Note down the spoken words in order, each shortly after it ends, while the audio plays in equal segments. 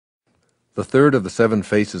The third of the 7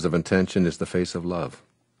 faces of intention is the face of love.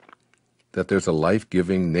 That there's a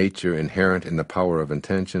life-giving nature inherent in the power of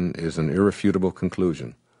intention is an irrefutable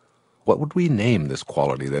conclusion. What would we name this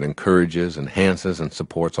quality that encourages, enhances, and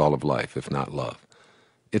supports all of life, if not love?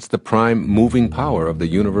 It's the prime moving power of the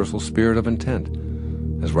universal spirit of intent.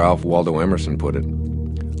 As Ralph Waldo Emerson put it,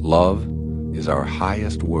 love is our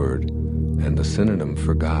highest word and the synonym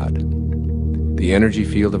for God. The energy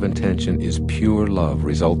field of intention is pure love,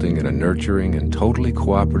 resulting in a nurturing and totally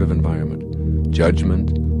cooperative environment.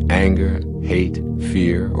 Judgment, anger, hate,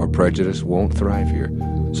 fear, or prejudice won't thrive here.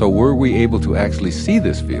 So were we able to actually see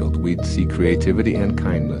this field, we'd see creativity and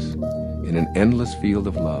kindness in an endless field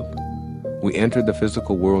of love. We entered the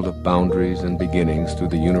physical world of boundaries and beginnings through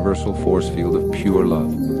the universal force field of pure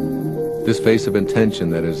love. This face of intention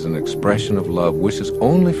that is an expression of love wishes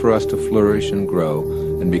only for us to flourish and grow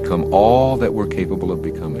and become all that we're capable of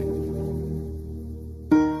becoming.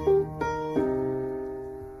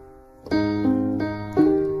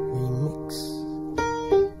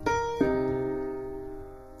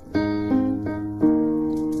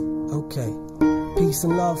 Peace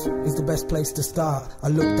and love is the best place to start. I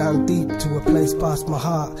look down deep to a place past my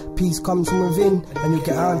heart. Peace comes from within, and you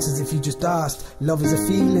get answers if you just ask. Love is a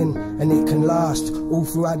feeling, and it can last all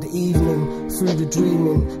throughout the evening, through the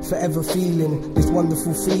dreaming, forever feeling this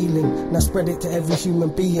wonderful feeling. Now spread it to every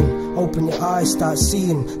human being. Open your eyes, start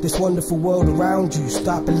seeing this wonderful world around you.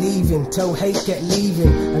 Start believing, tell hate get leaving,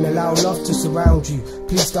 and allow love to surround you.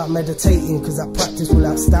 Please start meditating, cause that practice will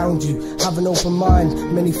astound you. Have an open mind,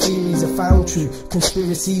 many theories are found true.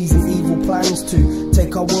 Conspiracies and evil plans to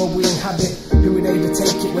take our world we inhabit. Who are they to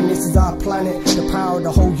take it when this is our planet? The power of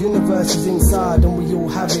the whole universe is inside, and we all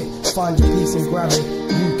have it. Find your peace and grab it.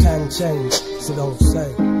 You can change, so don't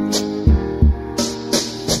say.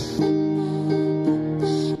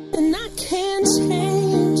 And I can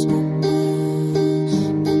change,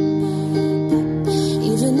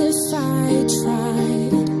 even if I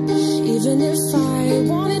tried, even if I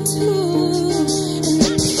wanted to.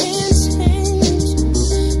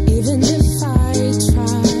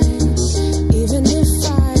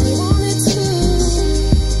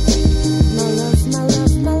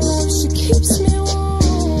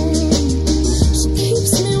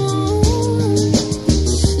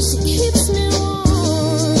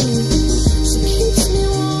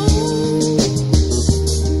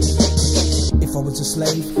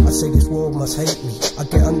 I say this world must hate me. I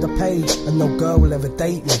get underpaid and no girl will ever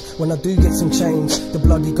date me. When I do get some change, the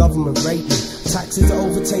bloody government rape me. Taxes are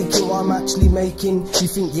overtaking what I'm actually making. You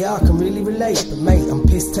think, yeah, I can really relate, but mate, I'm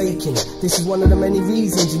piss taking. This is one of the many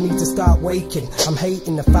reasons you need to start waking. I'm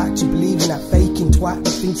hating the fact you believe in that faking twat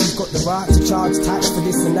that thinks he's got the right to charge tax for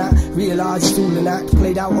this and that. Realise it's all an act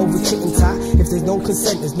played out over tit and tat. If there's no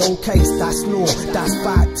consent, there's no case. That's law, that's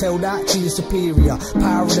fact. Tell that to your superior.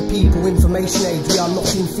 Power of the people, information age. We are not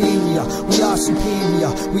inferior, we are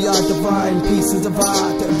superior. We are divine, pieces of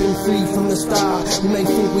art that have been free from the start. You may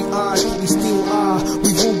think we aren't, but we still are.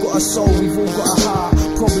 We've all got a soul, we've all got a heart.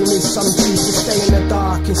 Problem is some choose to stay in the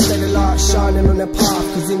dark instead of light shining on their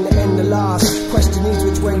path, cause in the end the last question is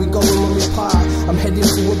which way we going when we part. I'm heading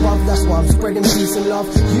to above, that's why I'm spreading peace and love.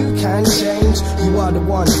 You can change, you are the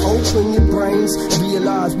one. Open your brains,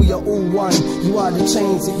 realise we are all one. You are the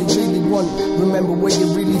change that you really want. Remember where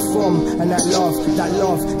you're really from, and that love, that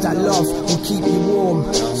love, that love will keep you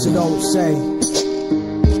warm. So don't say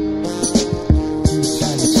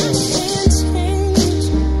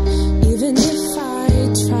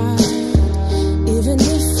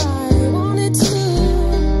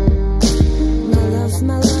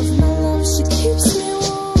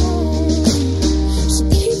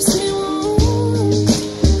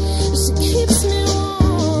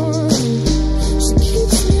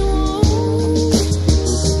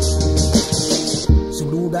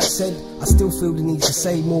I still feel the need to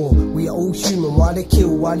say more. We are all human, why they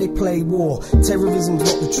kill, why they play war. Terrorism's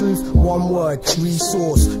not the truth, one word,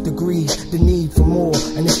 resource. The greed, the need for more,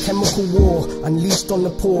 and it's chemical war unleashed on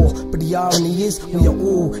the poor. But the irony is, we are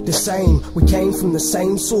all the same. We came from the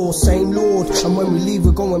same source, same Lord. And when we leave,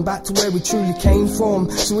 we're going back to where we truly came from.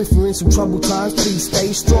 So if we're in some troubled times, please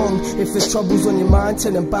stay strong. If there's troubles on your mind,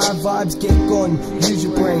 tell them bad vibes, get gone. Use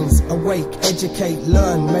your brains, awake, educate,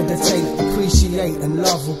 learn, meditate, appreciate, and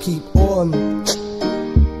love will keep on.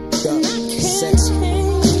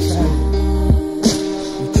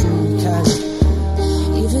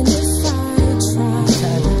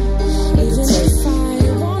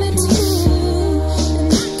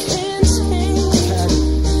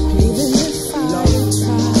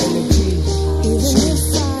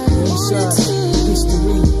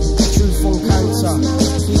 History, truth on cancer,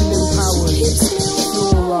 healing powers,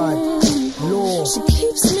 fluoride.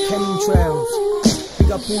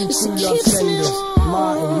 Been Yes, true it love keeps me senders. warm.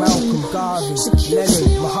 Martin, Malcolm, Garvey,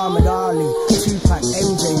 Lenin, Muhammad Ali, Tupac,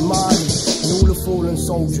 MJ, Marley. And all the fallen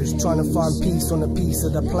soldiers trying to find peace on a piece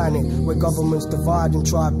of the planet where governments divide and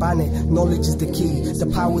try to ban it. Knowledge is the key, the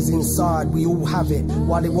power's inside, we all have it.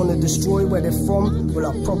 Why they want to destroy where they're from, well,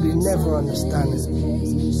 I'll probably never understand it.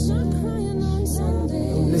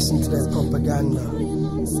 Don't listen to their propaganda.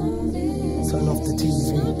 Turn off the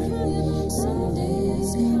TV.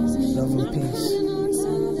 Love and peace.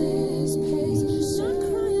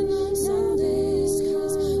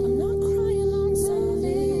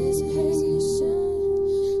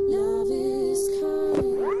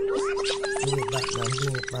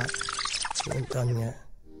 Bring it back. We ain't done yet.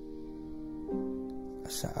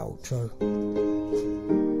 That's that outro.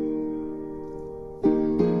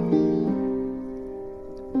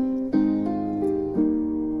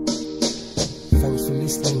 Thanks for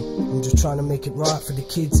listening. I'm just trying to make it right for the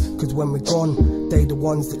kids, cause when we're gone, they the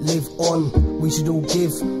ones that live on. We should all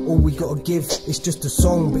give, all we gotta give. It's just a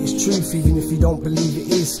song, but it's truth, even if you don't believe it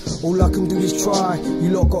is. All I can do is try, you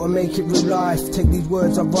lot gotta make it real life. Take these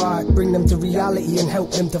words I write, bring them to reality and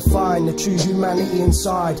help them to find the true humanity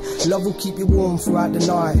inside. Love will keep you warm throughout the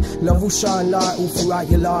night. Love will shine light all throughout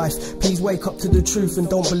your life. Please wake up to the truth and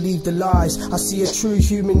don't believe the lies. I see a true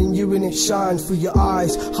human in you and it shines through your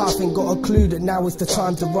eyes. Half ain't got a clue that now is the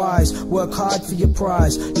time to rise. Work hard for your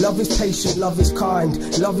prize. Love is patient, love is kind.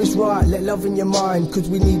 Love is right, let love in your mind, cause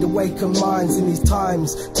we need awakened minds in these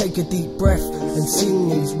times. Take a deep breath and sing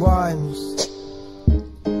these rhymes.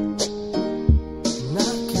 And I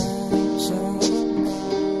can't change,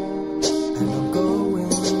 and I'm going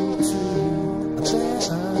to a better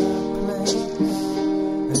place,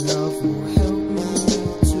 and love will help me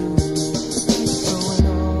to keep going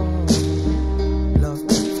on. Love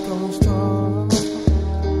keeps going strong.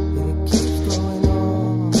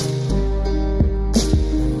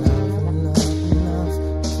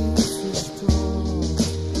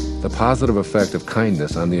 The positive effect of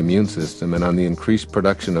kindness on the immune system and on the increased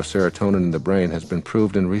production of serotonin in the brain has been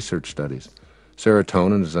proved in research studies.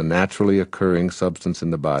 Serotonin is a naturally occurring substance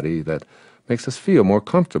in the body that makes us feel more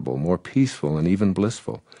comfortable, more peaceful, and even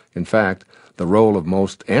blissful. In fact, the role of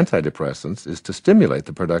most antidepressants is to stimulate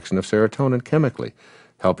the production of serotonin chemically,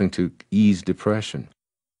 helping to ease depression.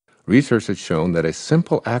 Research has shown that a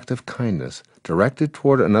simple act of kindness directed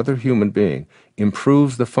toward another human being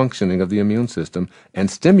improves the functioning of the immune system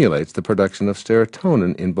and stimulates the production of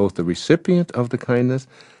serotonin in both the recipient of the kindness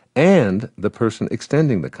and the person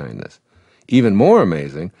extending the kindness. Even more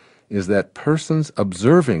amazing is that persons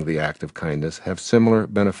observing the act of kindness have similar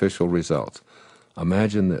beneficial results.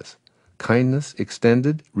 Imagine this: kindness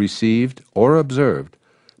extended, received, or observed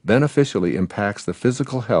beneficially impacts the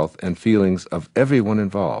physical health and feelings of everyone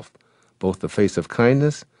involved. Both the face of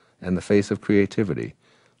kindness and the face of creativity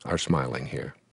are smiling here.